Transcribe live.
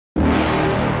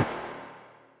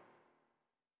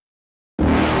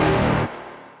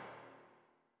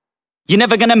You're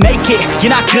never gonna make it,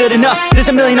 you're not good enough. There's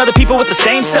a million other people with the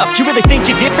same stuff. You really think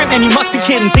you're different? Man, you must be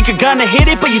kidding. Think you're gonna hit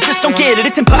it, but you just don't get it.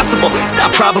 It's impossible, it's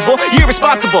not probable, you're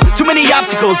irresponsible. Too many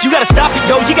obstacles, you gotta stop it,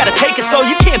 yo. You gotta take it slow,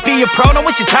 you can't be a pro. Don't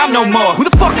waste your time no more. Who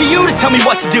the fuck are you to tell me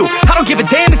what to do? I don't give a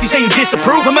damn if you say you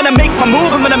disapprove. I'm gonna make my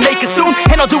move, I'm gonna make it soon.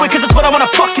 And I'll do it cause it's what I wanna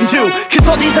fucking do. Cause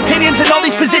all these opinions and all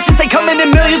these positions, they come in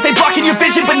millions, they blocking your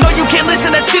vision. But no, you can't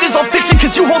listen, that shit is all fiction.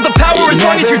 Cause you hold the power as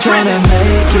long as you're dreaming.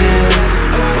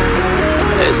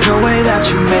 There's no way that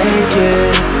you make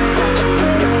it.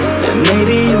 And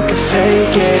maybe you can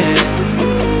fake it,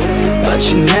 but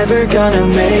you're never gonna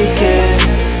make it.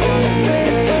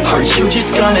 Are you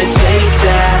just gonna take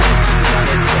that?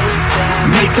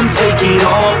 Make them take it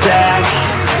all back.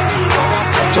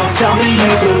 Don't tell me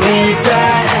you believe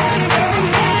that.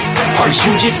 Are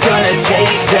you just gonna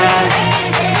take that?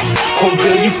 Or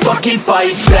will you fucking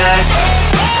fight back?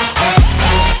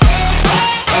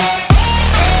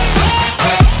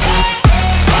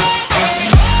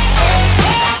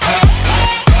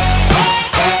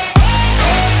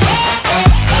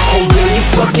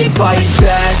 Fight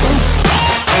back.